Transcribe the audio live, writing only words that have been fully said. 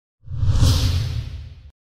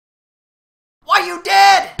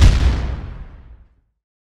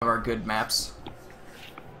of our good maps.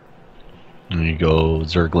 There you go,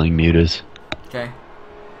 Zergling Mutas. Okay.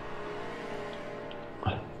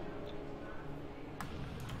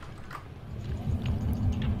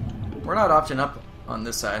 We're not often up on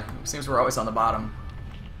this side. It seems we're always on the bottom.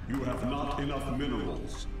 You have not enough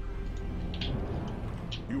minerals.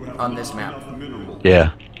 You have On not this map. enough minerals.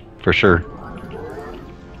 Yeah, for sure.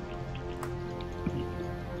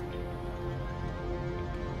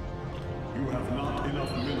 You have not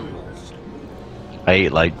enough minerals. I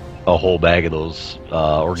ate like a whole bag of those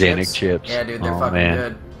organic chips. Yeah, dude, they're Oh, fucking man.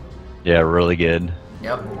 good. Yeah, really good.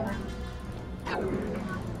 Yep.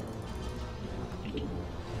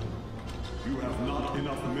 You have not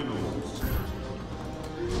enough minerals.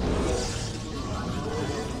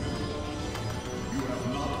 You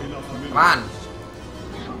have not enough minerals. Come on.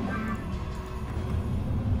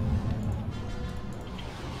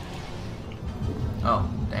 Oh,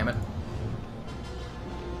 damn it.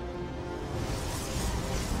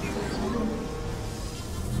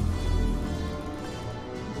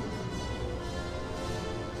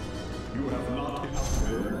 You have not enough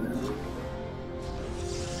minerals.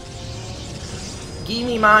 Give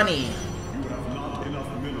me money. You have not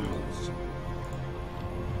enough minerals.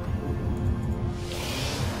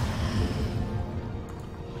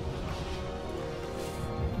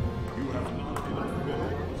 You have not enough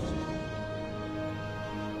minerals.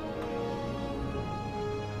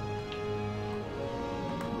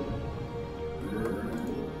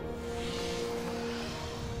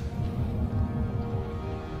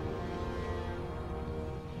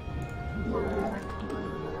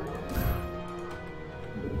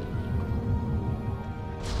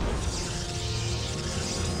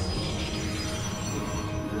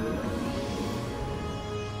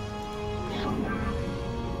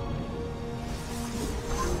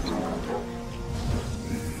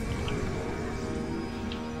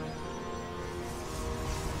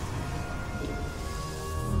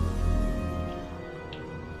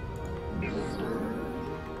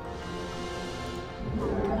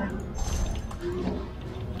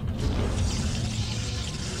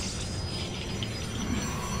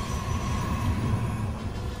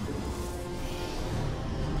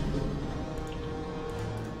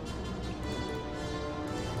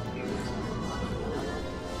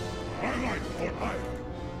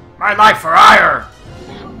 My life for hire!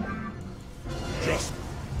 Just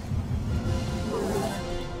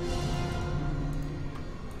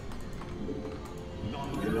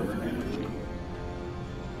not enough energy.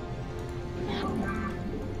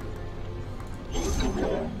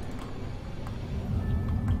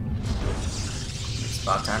 It's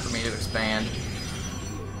about time for me to expand.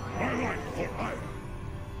 My life for hire.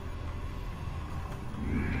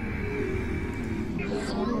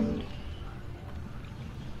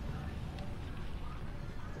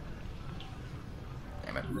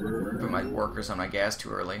 Damn it. Put my workers on my gas too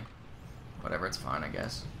early. Whatever, it's fine, I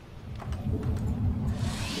guess.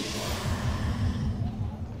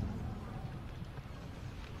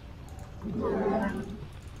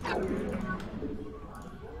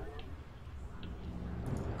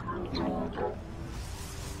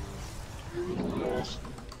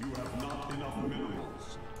 You have not enough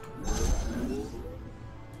minerals.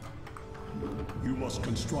 You must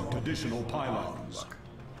construct additional pylons.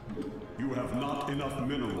 You have not enough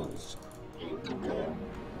minerals.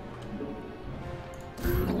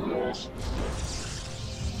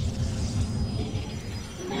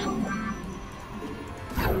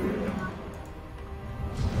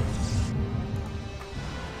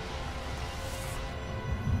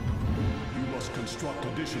 You must construct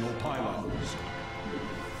additional pylons.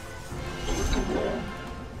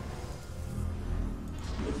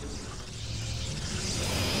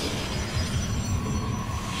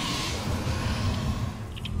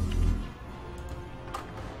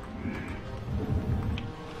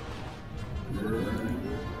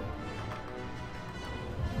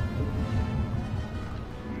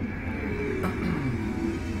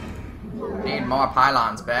 Need more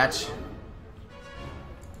pylons, batch.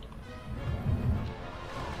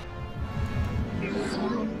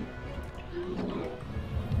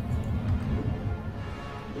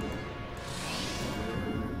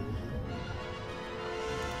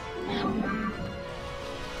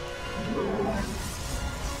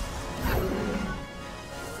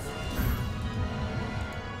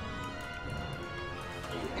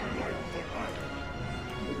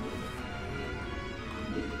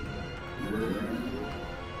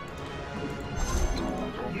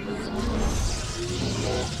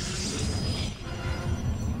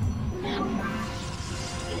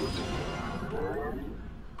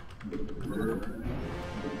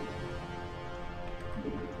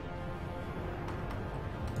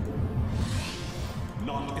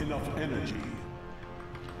 Not enough energy.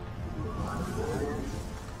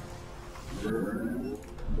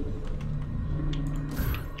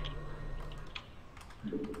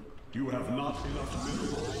 You have not enough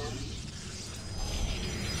minerals.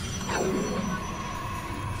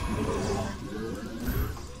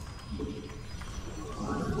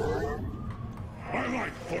 I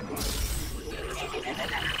like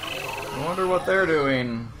I wonder what they're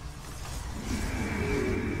doing.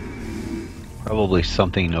 Probably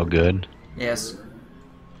something no good. Yes.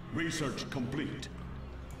 research complete.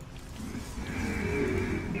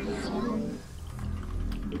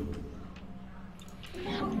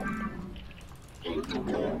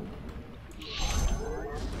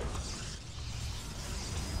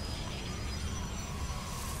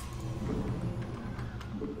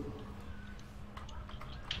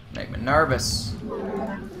 Make me nervous.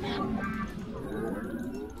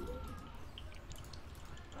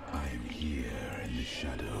 I'm here in the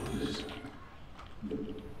shadows.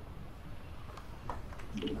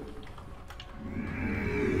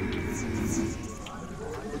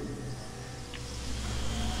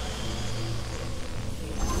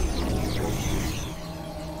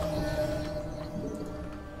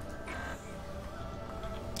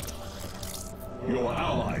 Your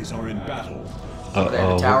allies are in battle. They have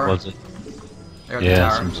Uh-oh, the tower? what was it? They're at the Yeah,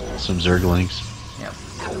 tower. some Zerglings. Yep.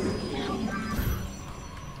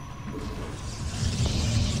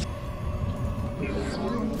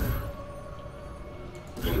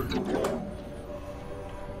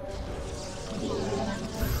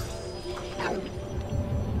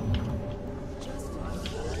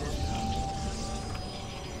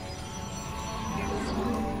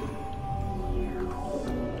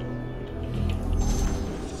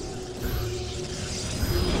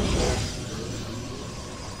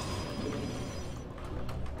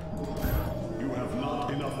 You have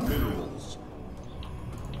not enough minerals.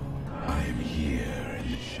 I am here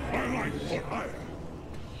in the shadows. I like for hire.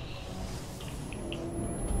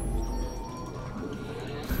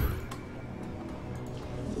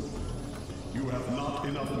 You have not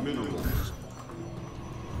enough minerals.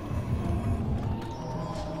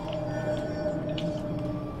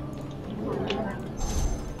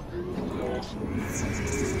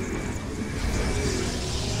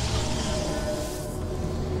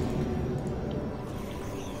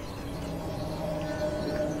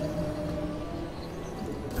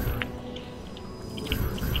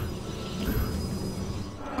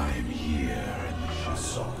 I am here in the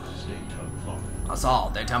shadows.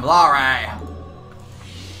 Assault the Templari!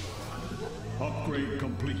 Upgrade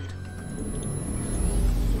complete.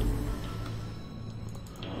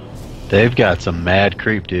 They've got some mad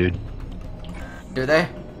creep, dude. Do they?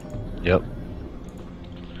 Yep.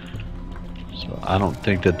 So I don't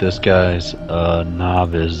think that this guy's a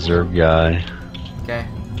novice Zerg guy. Okay.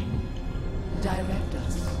 Direct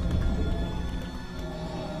us.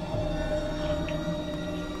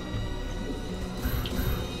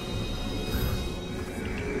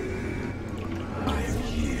 I am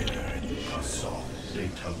here in the Assault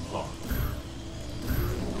Data Block.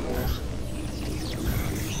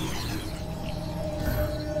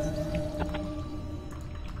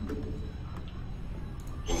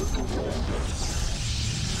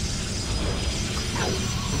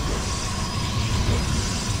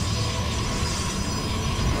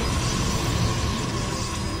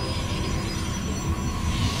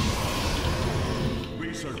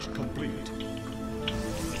 Research complete.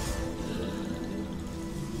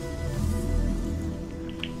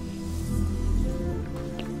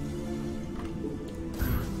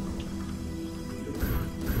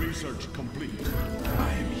 Research complete.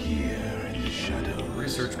 I am here in the shadows.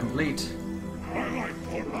 Research complete. I like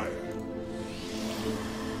for hire.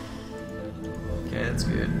 Okay, that's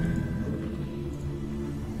good.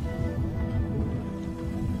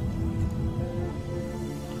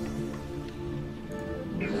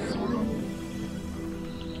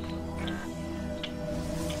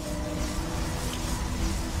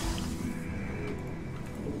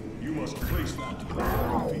 You must place that in the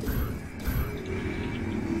battlefield.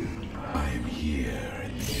 I am here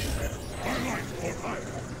in the shadows. I like for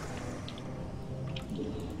hire.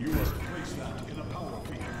 You must place that in a power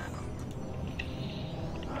field.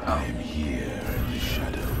 I am here in the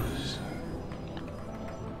shadows.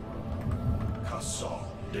 Kassam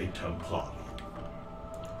de Templar.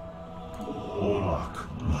 Olak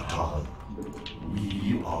Natal.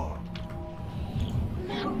 We are.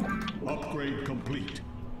 Upgrade complete.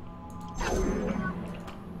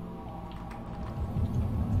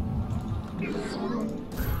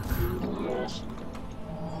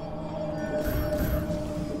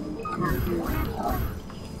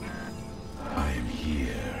 I am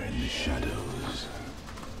here in the shadows.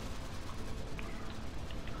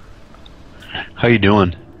 How you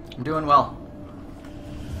doing? I'm doing well.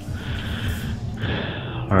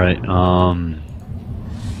 All right.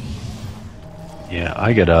 Yeah,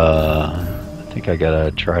 I think I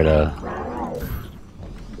gotta try to.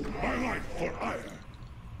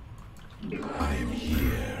 I am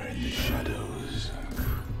here in the shadows.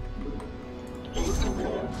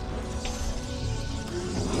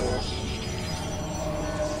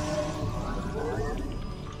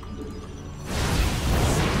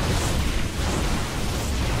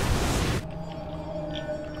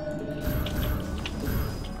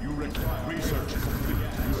 You require research complete.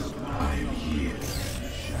 I am here.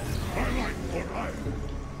 I like what I am.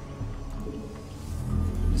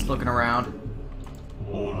 Just looking around.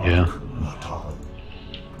 Yeah.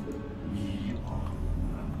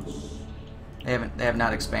 They have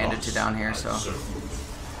not expanded to down here, so.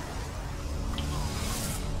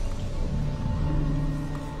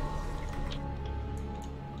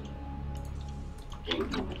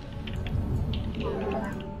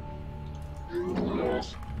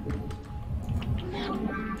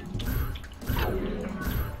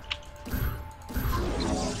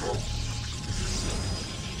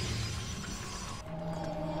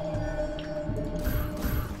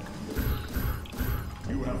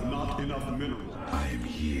 You have not enough minerals. I am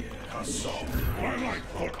here. I like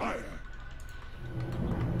what I am.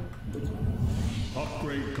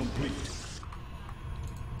 Upgrade complete.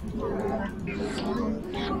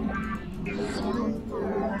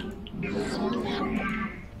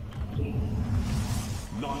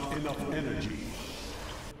 Not enough energy.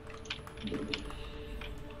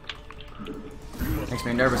 Makes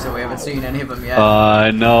me nervous that we haven't seen any of them yet.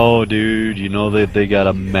 I know, dude. You know that they got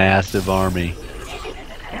a massive army.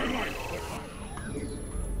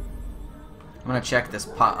 I'm gonna check this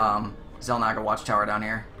Xonar watchtower down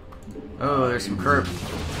here. Oh, there's some crew.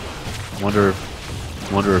 Wonder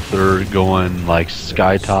if they're going like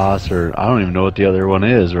Sky Toss, or I don't even know what the other one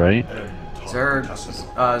is, right?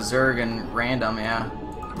 Zerg and random, yeah.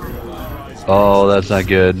 Oh, that's not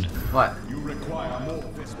good. What?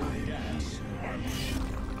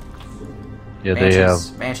 Yeah, Banshees. they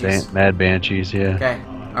have Banshees. mad banshees. Yeah. Okay.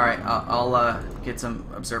 All right. I'll get some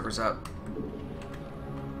observers up.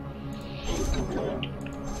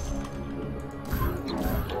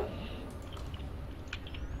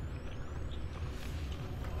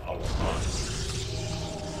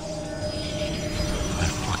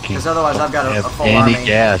 Because otherwise I've got a full any army.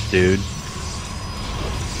 gas, dude.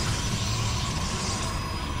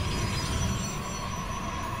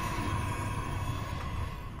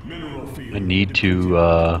 Mineral field. I need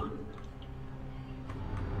to.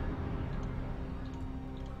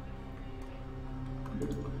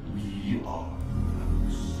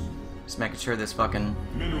 Just making sure this fucking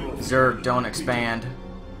Zerg don't expand.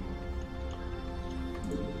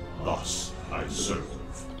 Thus I serve.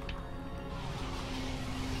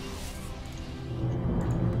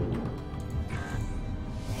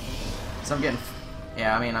 So I'm getting,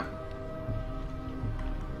 yeah. I mean,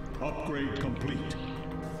 Upgrade complete.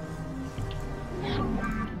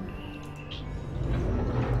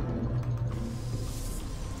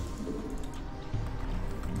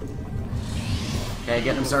 okay,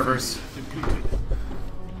 getting observers.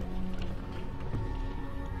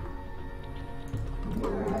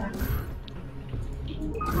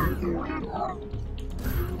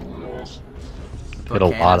 Hit a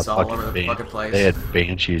lot of all over fucking the fucking place. They had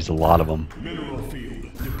banshees, a lot of them. Mineral field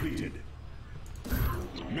depleted.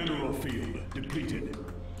 Mineral field depleted.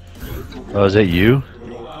 Oh, is that you?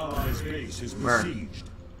 Your allies' base is Where? besieged.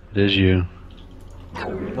 It is you.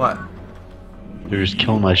 What? You're just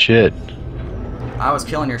killing my shit. I was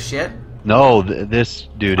killing your shit? No, this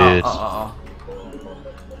dude is. Alright,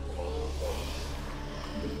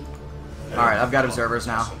 I've got observers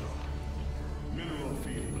now. Mineral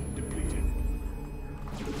field depleted.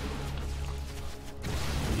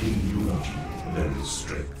 In unity, there is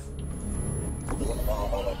strength.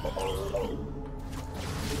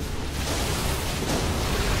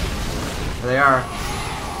 There they are.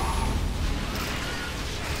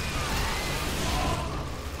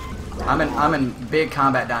 I'm in big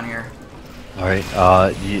combat down here. All right.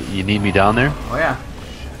 You need me down there? Oh yeah.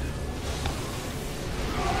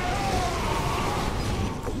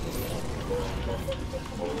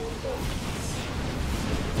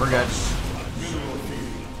 We're good.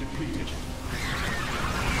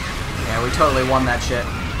 Yeah, we totally won that shit.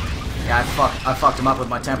 Yeah, I fucked him up with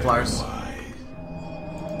my Templars.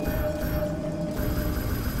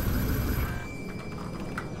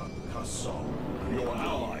 Your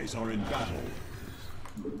allies allies are in battle.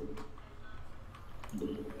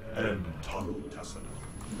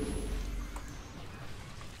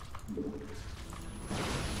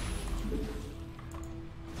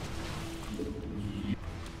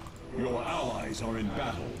 Your allies are in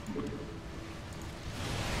battle.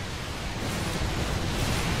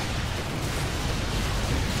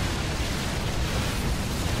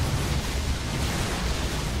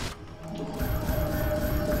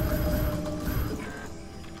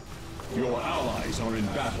 Your allies are in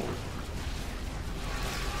battle.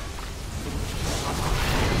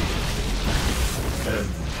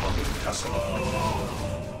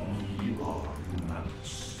 You are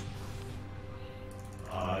unanimous.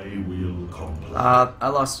 I will comply. I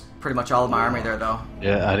lost pretty much all of my army there, though.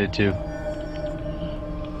 Yeah, I did too.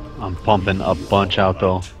 I'm pumping a bunch out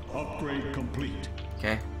though. Upgrade complete.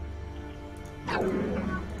 Okay.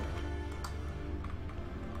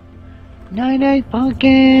 Night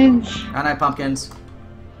pumpkins. Night pumpkins.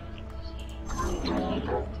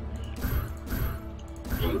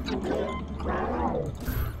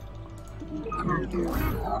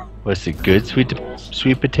 What's it good?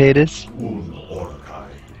 Sweet potatoes?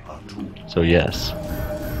 So yes.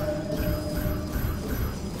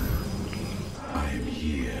 I'm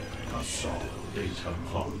here,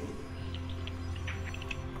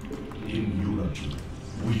 in unity,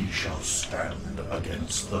 we shall stand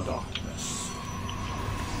against the darkness.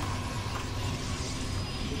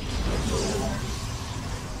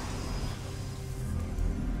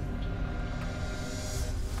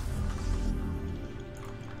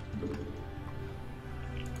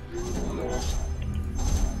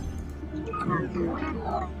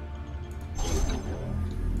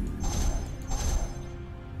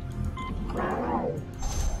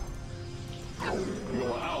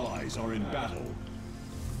 Your allies are in battle.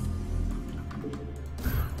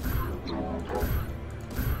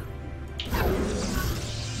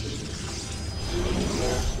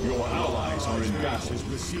 Your allies are in battle. Is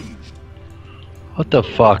besieged. What the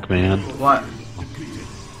fuck, man? What?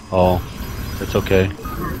 Oh, it's okay.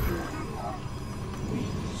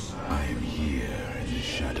 I'm here in the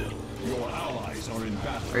shadow. Your allies are in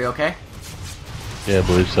battle. Are you okay? Yeah, I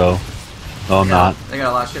believe so. No, I'm not. They got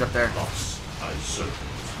a lot of shit up there. I serve.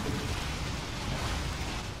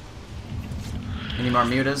 Any more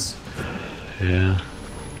mutas? Yeah.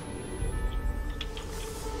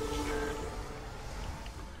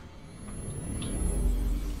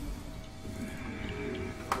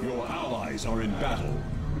 Your allies are in battle.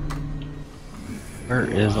 Where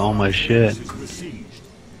is all my shit? Is besieged.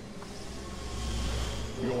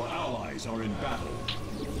 Your allies are in battle.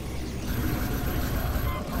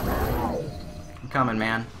 I'm coming,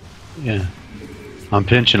 man. Yeah. I'm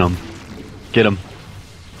pinching them. Get them.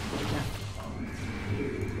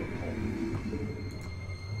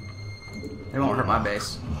 They won't hurt my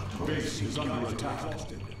base. Base is under attack.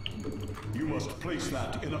 You must place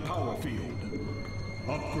that in a power field.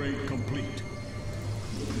 Upgrade complete.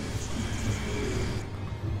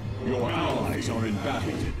 Your allies are in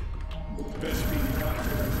battle. Best be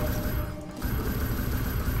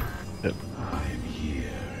Yep. I'm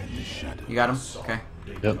here in the shadow. You got him? Okay.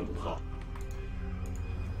 Yep.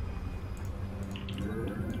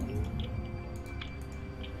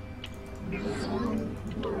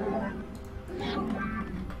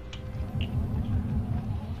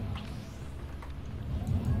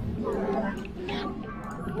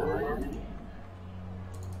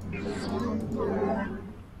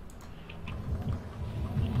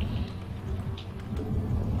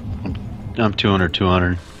 I'm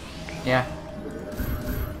 200. Yeah.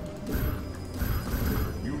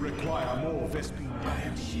 You require more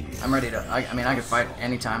Vespine. I'm ready to. I mean, I can fight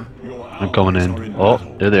anytime. I'm coming in. Oh,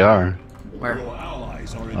 there they are. Where? Your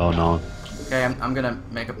allies are in Oh no. Okay, I'm gonna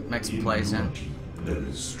make some plays in. There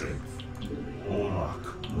is strength.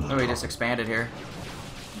 Oh, he just expanded here.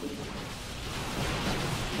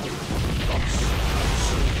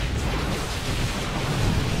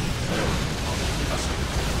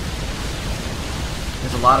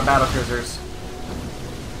 There's a lot of battle cruisers.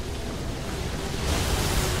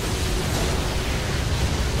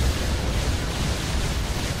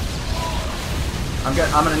 I'm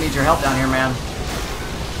gonna need your help down here, man.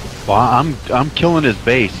 Well, I'm killing his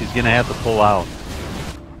base. He's gonna have to pull out.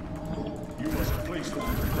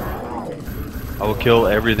 I will kill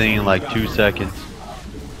everything in like 2 seconds.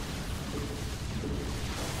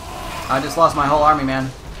 I just lost my whole army,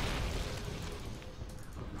 man.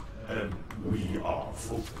 And we are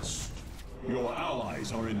focused. Your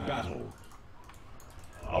allies are in battle.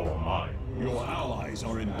 Our mind. Your allies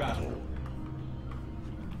are in battle.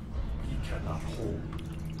 We cannot hold.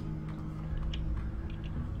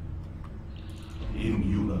 In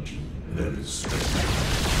unity, there is strength.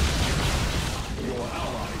 Your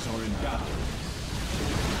allies are in battle.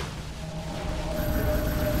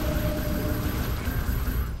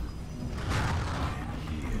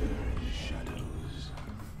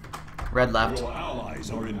 Red left. Your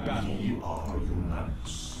allies are in battle. You are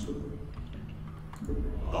unanimous.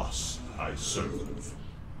 Thus I serve.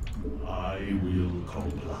 I will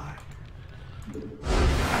comply.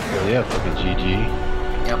 Oh yeah, fucking GG.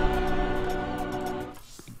 Yep.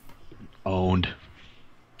 Owned.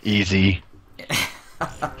 Easy.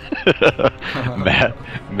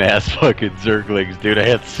 Mass fucking Zerglings, dude. I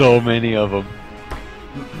had so many of them.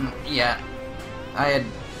 Yeah. I had...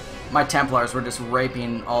 My Templars were just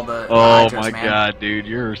raping all the Oh Hydras, my man. god, dude.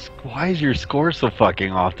 Why is your score so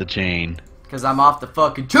fucking off the chain? Because I'm off the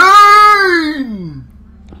fucking chain!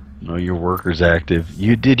 No, your worker's active.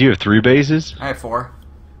 You have 3 bases? I have 4.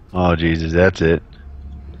 Oh Jesus, that's it.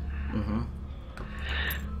 Mm-hmm.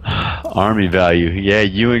 Army value. Yeah,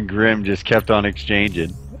 you and Grim just kept on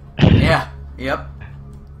exchanging. Yeah. Yep.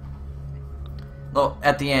 Well,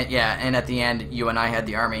 at the end, yeah, and at the end, you and I had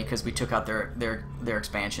the army because we took out their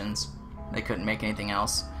expansions. They couldn't make anything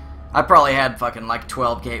else. I probably had fucking like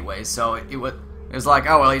 12 gateways, so it was like,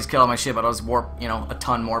 oh well, he's killing my shit, but I was a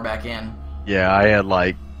ton more back in. Yeah, I had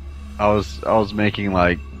like, I was making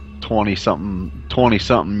like 20 something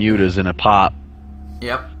mutas in a pop.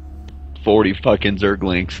 Yep. 40 fucking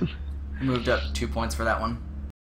Zerglings. Moved up 2 points for that one.